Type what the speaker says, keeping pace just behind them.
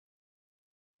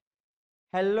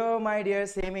Hello my dear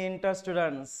semi-inter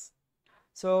students.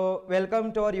 So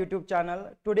welcome to our YouTube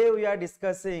channel. Today we are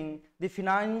discussing the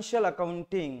financial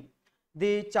accounting,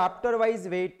 the chapter wise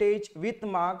weightage with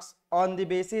marks on the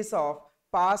basis of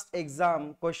past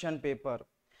exam question paper.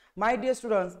 My dear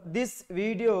students, this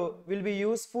video will be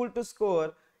useful to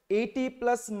score 80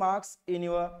 plus marks in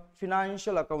your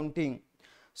financial accounting.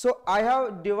 So I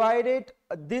have divided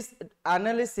this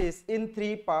analysis in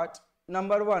three parts.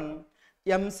 Number one,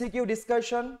 MCQ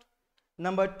discussion.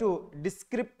 Number two,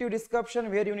 descriptive discussion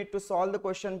where you need to solve the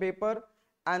question paper.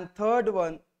 And third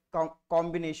one,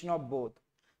 combination of both.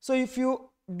 So if you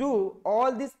do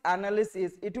all this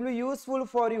analysis, it will be useful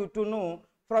for you to know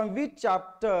from which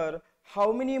chapter,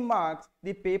 how many marks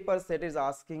the paper set is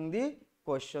asking the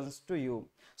questions to you.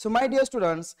 So my dear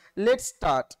students, let's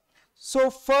start.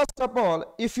 So first of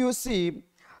all, if you see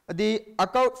the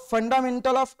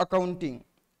fundamental of accounting,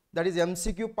 that is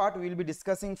MCQ part, we will be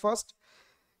discussing first.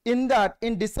 In that,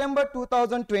 in December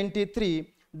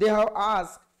 2023, they have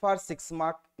asked for 6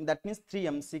 marks, that means 3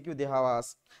 MCQ they have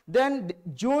asked. Then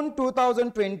June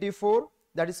 2024,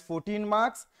 that is 14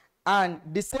 marks, and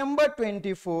December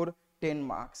 24, 10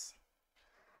 marks.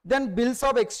 Then bills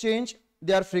of exchange,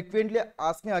 they are frequently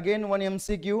asking again 1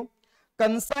 MCQ.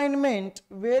 Consignment,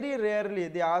 very rarely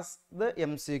they ask the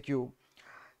MCQ.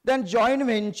 Then joint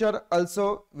venture,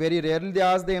 also very rarely they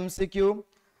ask the MCQ.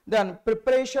 Then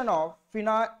preparation of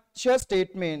financial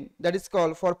statement, that is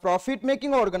called for profit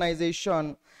making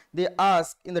organization, they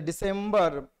ask in the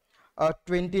December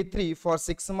 23 for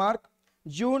 6 mark.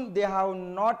 June they have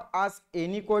not asked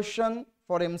any question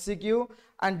for MCQ,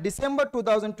 and December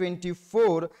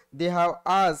 2024 they have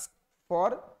asked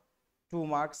for 2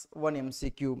 marks, 1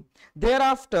 MCQ.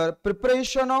 Thereafter,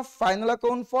 preparation of final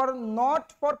account for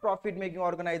not for profit making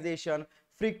organization,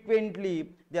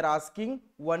 frequently they are asking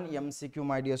 1 MCQ,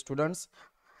 my dear students.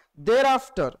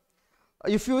 Thereafter,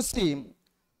 if you see,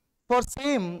 for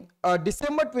same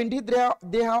December 20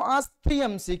 they have asked 3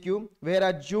 MCQ,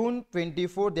 whereas June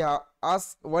 24 they have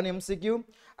asked 1 MCQ,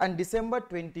 and December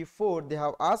 24 they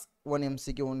have asked 1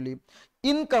 MCQ only.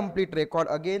 Incomplete record,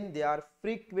 again they are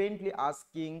frequently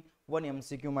asking 1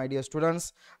 MCQ, my dear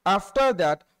students. After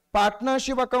that,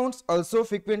 partnership accounts, also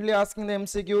frequently asking the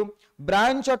MCQ.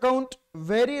 Branch account,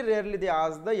 very rarely they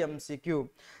ask the MCQ.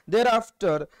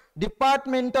 Thereafter,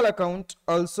 departmental account,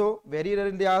 also very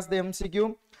rarely they ask the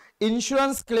MCQ.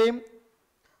 Insurance claim,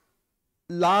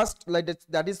 last, like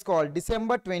that is called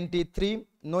December 23,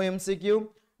 no MCQ.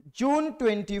 June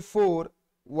 24,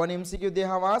 1 MCQ they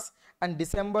have asked, and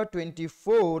December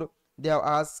 24 they have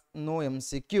asked no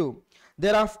MCQ.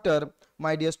 Thereafter,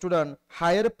 my dear student,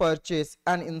 hire purchase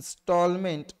and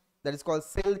installment, that is called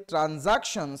sale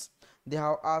transactions, they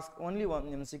have asked only 1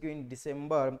 MCQ in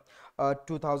December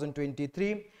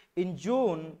 2023. In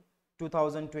June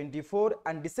 2024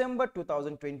 and December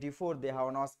 2024 they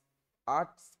have not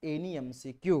asked any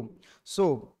MCQ.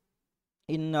 So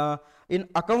in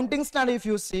accounting standard, if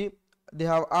you see, they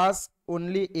have asked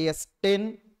only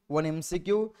AS10 1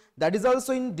 MCQ, that is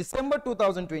also in December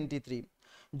 2023.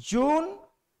 June,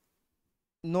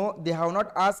 no, they have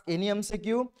not asked any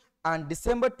MCQ, and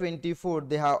December 24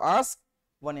 they have asked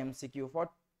 1 MCQ for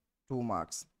 2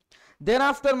 marks.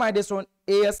 Thereafter, my dear student,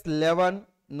 AS11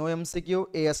 no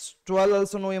MCQ, AS12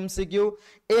 also no MCQ,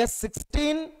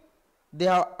 AS16 they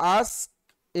have asked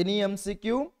any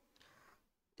MCQ.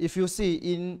 If you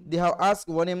see, they have asked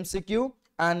 1 MCQ,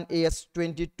 and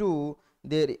AS22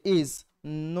 there is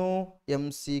no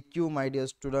MCQ, my dear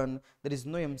student. There is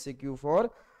no MCQ for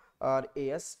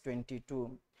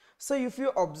AS22. So if you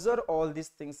observe all these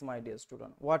things, my dear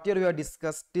student, whatever we have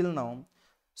discussed till now,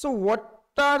 so what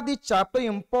are the chapter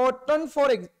important for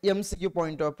MCQ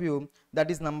point of view? That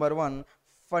is number 1,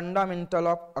 fundamental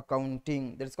of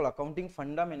accounting, that is called accounting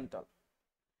fundamental.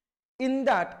 In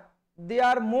that, they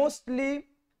are mostly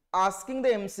asking the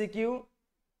MCQ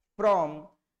from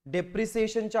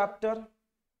depreciation chapter,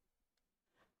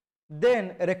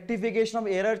 then rectification of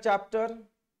error chapter,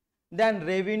 then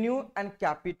revenue and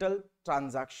capital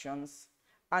transactions,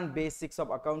 and basics of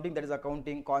accounting, that is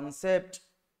accounting concept,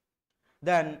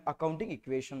 then accounting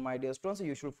equation, my dear students. So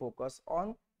you should focus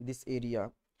on this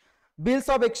area. Bills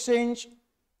of exchange,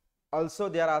 also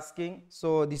they are asking,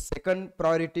 so the second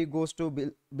priority goes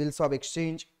to bills of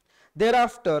exchange.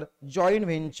 Thereafter, joint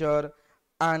venture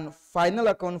and final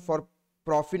account for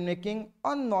profit making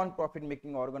or non-profit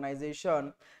making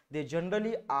organization, they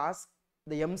generally ask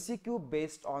the MCQ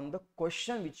based on the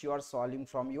question which you are solving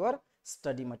from your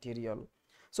study material.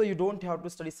 So you don't have to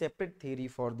study separate theory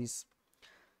for this.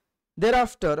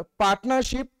 Thereafter,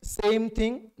 partnership, same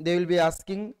thing, they will be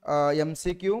asking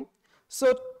MCQ.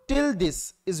 So till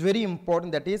this is very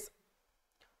important, that is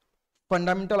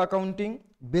fundamental accounting,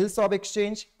 bills of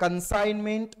exchange,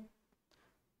 consignment,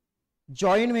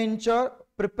 joint venture,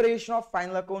 preparation of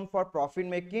final account for profit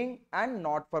making and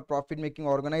not for profit making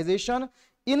organization,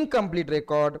 incomplete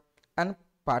record and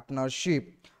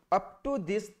partnership. Up to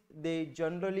this they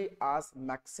generally ask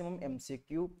maximum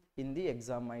MCQ in the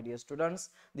exam, my dear students.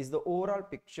 This is the overall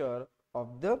picture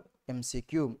of the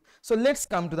MCQ. So let's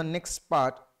come to the next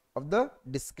part of the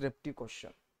descriptive question.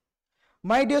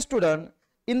 My dear student,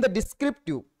 in the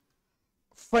descriptive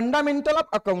fundamental of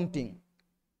accounting,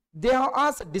 they have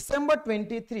asked December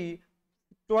 23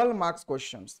 12 marks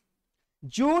questions.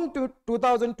 June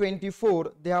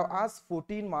 2024 they have asked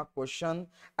 14 mark question,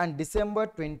 and December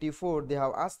 24 they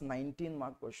have asked 19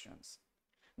 mark questions.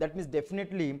 That means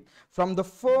definitely from the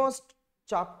first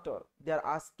chapter they are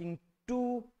asking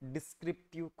 2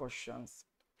 descriptive questions.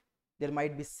 There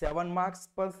might be 7 marks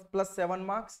plus 7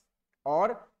 marks,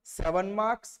 or 7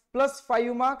 marks plus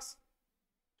 5 marks,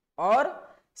 or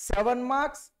 7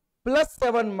 marks plus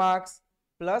 7 marks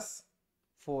plus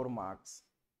 4 marks.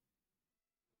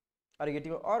 Are you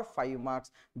getting? Or 5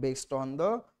 marks based on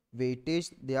the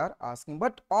weightage they are asking.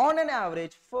 But on an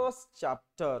average, first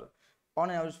chapter,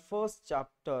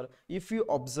 if you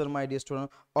observe, my dear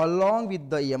student, along with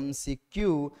the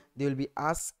MCQ, they will be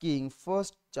asking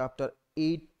first chapter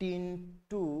 18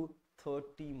 to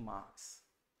 30 marks.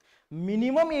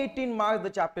 Minimum 18 marks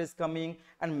the chapter is coming,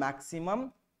 and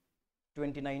maximum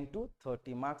 29 to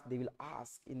 30 marks they will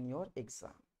ask in your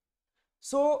exam.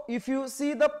 So if you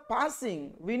see the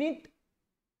passing, we need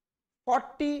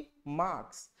 40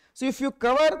 marks. So if you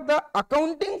cover the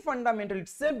accounting fundamental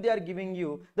itself, they are giving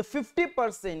you the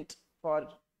 50% for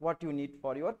what you need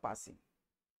for your passing.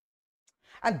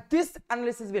 And this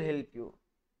analysis will help you.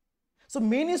 So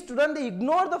many students, they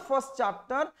ignore the first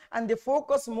chapter and they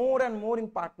focus more and more in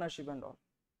partnership and all.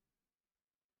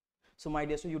 So my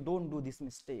dear, so you don't do this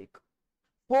mistake.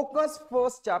 Focus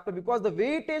first chapter, because the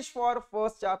weightage for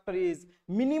first chapter is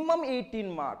minimum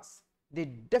 18 marks. They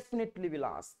definitely will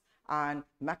ask, and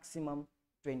maximum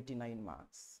 29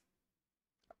 marks.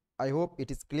 I hope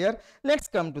it is clear. Let's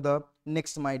come to the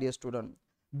next, my dear student.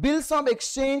 Bills of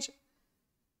exchange,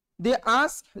 they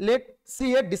ask, let's see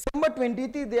here, December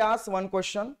 23 they ask one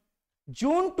question.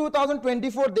 June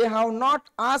 2024 they have not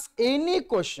asked any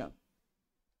question.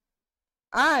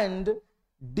 And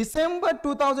December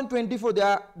 2024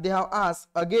 they have asked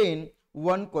again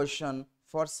one question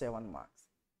for 7 marks.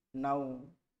 Now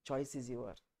choice is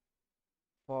yours.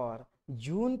 For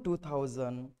June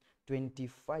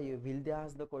 2025, will they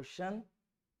ask the question?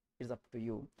 It's up to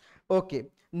you.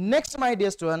 Okay, next, my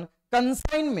dear student,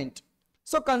 consignment.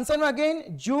 So consignment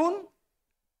again, June,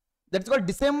 that's called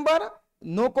December,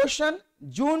 no question.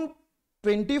 June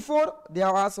 24 they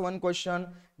have asked one question.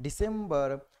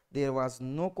 December there was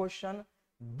no question.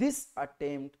 This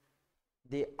attempt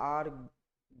they are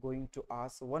going to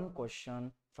ask one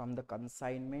question from the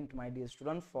consignment, my dear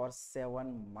student, for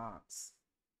 7 marks.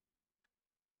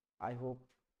 I hope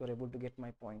you are able to get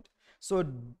my point. So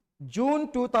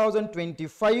June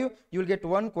 2025 you will get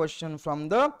one question from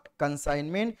the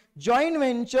consignment. Joint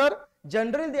venture,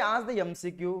 generally they ask the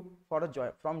MCQ for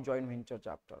from joint venture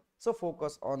chapter. So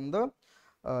focus on the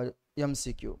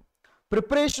MCQ.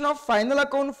 Preparation of final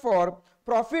account for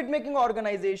profit making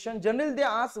organization, generally they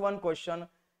ask one question.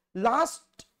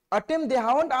 Last attempt they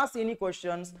haven't asked any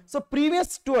questions. So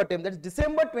previous 2 attempts, that's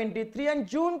December 23 and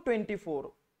June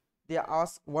 24, they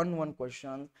asked one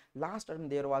question. Last attempt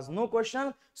there was no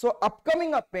question. So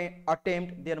upcoming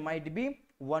attempt there might be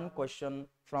one question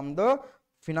from the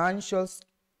financials,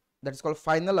 that is called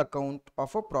final account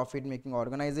of a profit making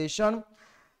organization.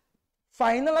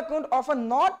 Final account of a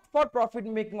not for profit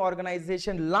making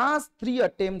organization, last 3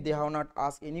 attempts they have not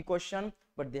asked any question,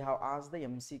 but they have asked the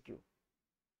MCQ.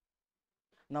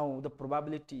 Now the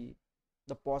probability,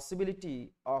 the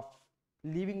possibility of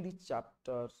leaving the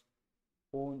chapters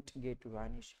won't get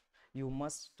vanished. You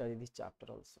must study this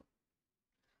chapter also.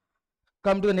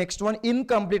 Come to the next one,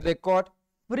 incomplete record.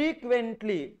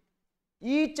 Frequently,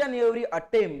 each and every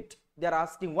attempt they are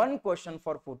asking one question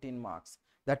for 14 marks.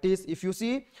 That is, if you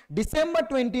see, December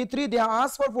 23 they have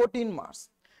asked for 14 marks.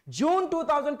 June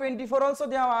 2024 also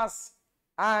they have asked,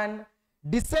 and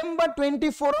December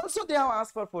 24 also they have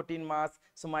asked for 14 marks.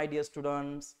 So my dear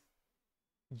students,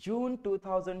 June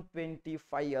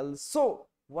 2025 also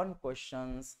one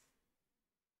questions,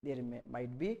 there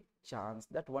might be chance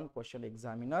that one question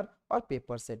examiner or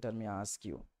paper setter may ask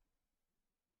you.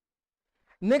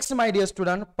 Next, my dear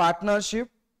student, partnership,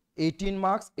 18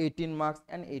 marks, 18 marks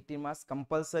and 18 marks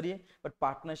compulsory, but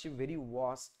partnership very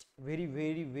vast, very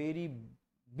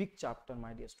big chapter,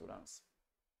 my dear students.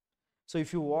 So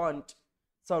if you want,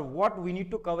 sir, what we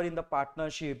need to cover in the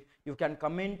partnership, you can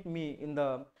comment me in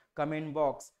the comment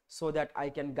box so that I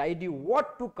can guide you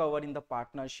what to cover in the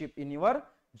partnership in your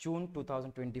June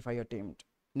 2025 attempt.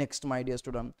 Next, my dear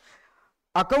student,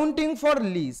 accounting for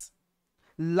lease.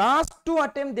 Last two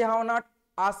attempts they have not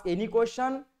asked any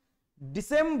question.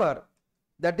 December,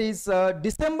 that is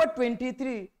December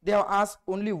 23, they have asked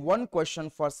only one question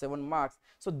for 7 marks.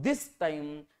 So this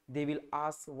time they will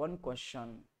ask one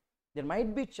question. There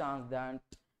might be chance that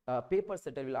paper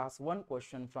setter will ask one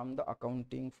question from the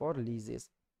accounting for leases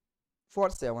for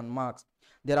 7 marks.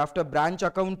 Thereafter, branch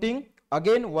accounting,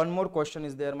 again one more question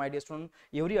is there, my dear student.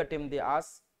 Every attempt they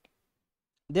ask.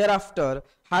 Thereafter,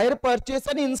 hire purchase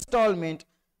and installment,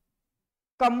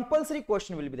 compulsory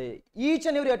question will be there. Each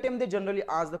and every attempt they generally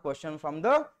ask the question from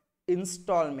the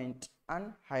installment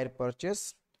and hire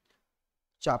purchase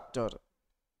chapter.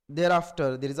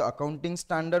 Thereafter, there is a accounting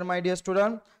standard, my dear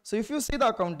student. So if you see the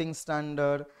accounting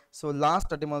standard, so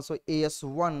last attempt also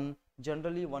AS1,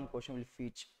 generally one question will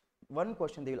feature. One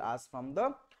question they will ask from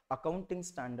the accounting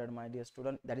standard, my dear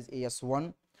student, that is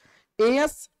AS1.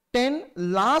 AS10,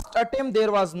 last attempt there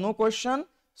was no question.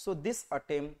 So this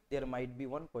attempt there might be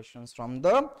one questions from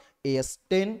the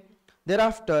AS10.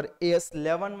 Thereafter,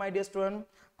 AS11, my dear student,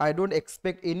 I don't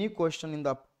expect any question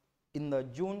in the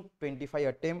June 25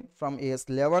 attempt from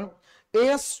AS11.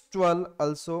 AS12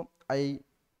 also I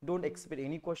don't expect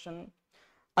any question.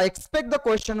 I expect the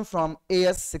question from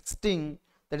AS16,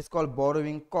 that is called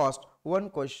borrowing cost. One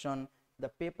question the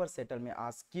paper setter may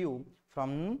ask you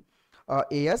from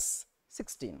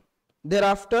AS16.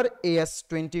 Thereafter,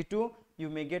 AS22, you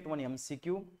may get one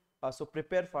MCQ. So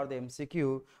prepare for the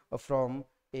MCQ from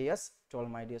AS12,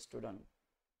 my dear student.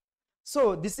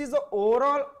 So this is the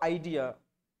overall idea.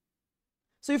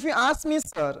 So if you ask me,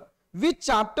 sir, which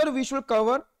chapter we should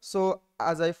cover? So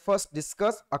as I first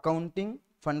discussed, accounting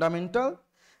fundamental,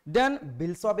 then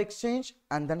bills of exchange,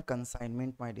 and then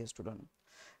consignment, my dear student.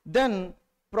 Then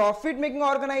profit making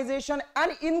organization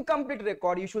and incomplete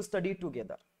record you should study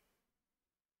together.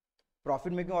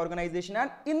 Profit making organization and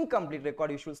incomplete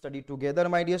record you should study together,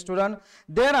 my dear student.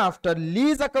 Thereafter,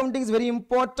 lease accounting is very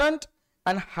important,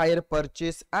 and hire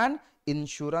purchase and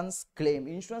insurance claim.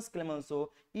 Insurance claim also,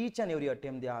 each and every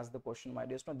attempt they ask the question, my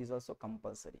dear student. This is also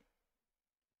compulsory.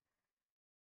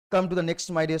 Come to the next,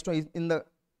 my dear student, is in the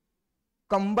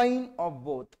combine of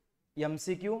both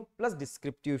MCQ plus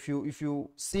descriptive. If you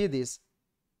see this,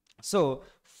 so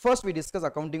first we discuss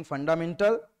accounting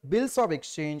fundamental, bills of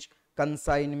exchange,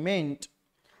 consignment,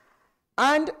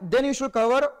 and then you should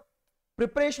cover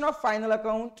preparation of final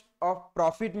account of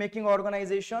profit making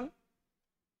organization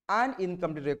and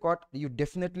incomplete record. You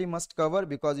definitely must cover,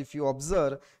 because if you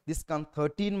observe, this comes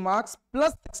 13 marks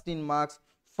plus 16 marks,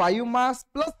 5 marks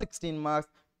plus 16 marks,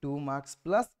 2 marks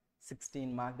plus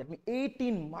 16 marks, that means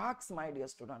 18 marks, my dear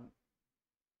student.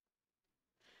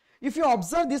 If you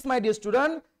observe this, my dear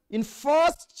student, in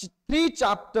first 3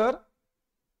 chapter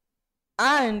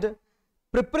and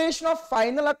preparation of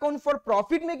final account for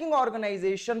profit making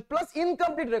organization plus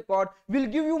incomplete record will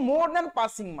give you more than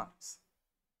passing marks.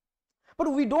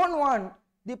 But we don't want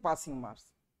the passing marks.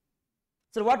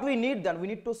 So what we need then? We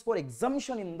need to score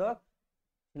exemption in the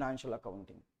financial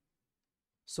accounting.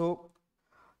 So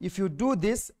if you do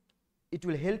this, it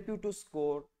will help you to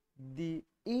score the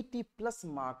 80 plus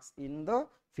marks in the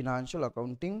financial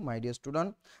accounting, my dear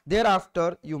student.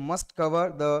 Thereafter, you must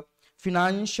cover the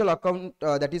financial account,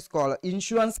 that is called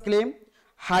insurance claim,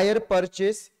 hire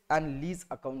purchase and lease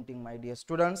accounting, my dear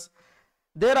students.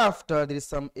 Thereafter, there is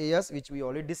some AS which we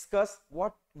already discussed.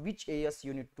 Which AS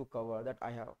you need to cover, that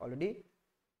I have already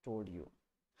told you.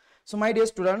 So my dear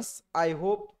students, I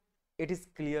hope it is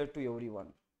clear to everyone.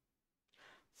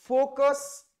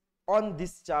 Focus on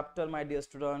this chapter, my dear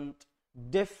student.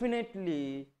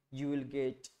 Definitely you will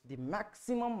get the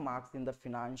maximum marks in the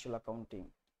financial accounting.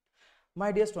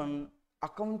 My dear student,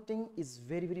 accounting is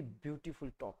very, very beautiful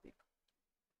topic.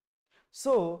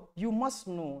 So you must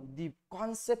know the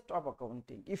concept of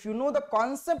accounting. If you know the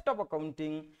concept of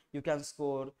accounting, you can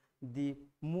score the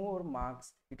more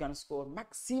marks, you can score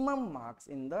maximum marks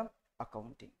in the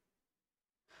accounting.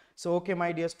 So okay,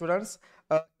 my dear students,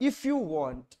 if you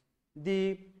want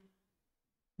the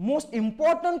most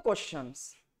important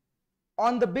questions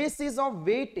on the basis of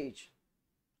weightage,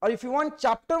 or if you want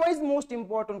chapter wise most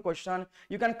important question,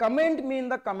 you can comment me in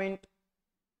the comment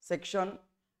section.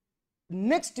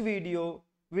 Next video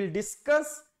will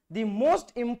discuss the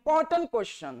most important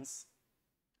questions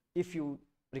if you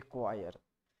require.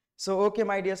 So okay,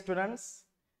 my dear students,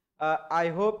 I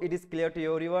hope it is clear to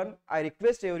everyone. I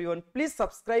request everyone, please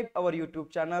subscribe our YouTube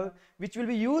channel, which will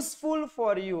be useful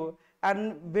for you,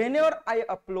 and whenever I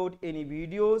upload any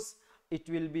videos, it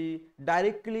will be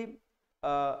directly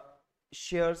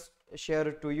share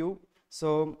to you.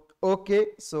 So okay,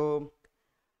 so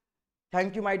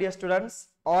thank you, my dear students.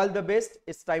 All the best.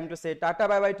 It's time to say tata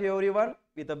bye bye to everyone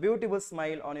with a beautiful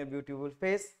smile on your beautiful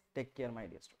face. Take care, my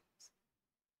dear students.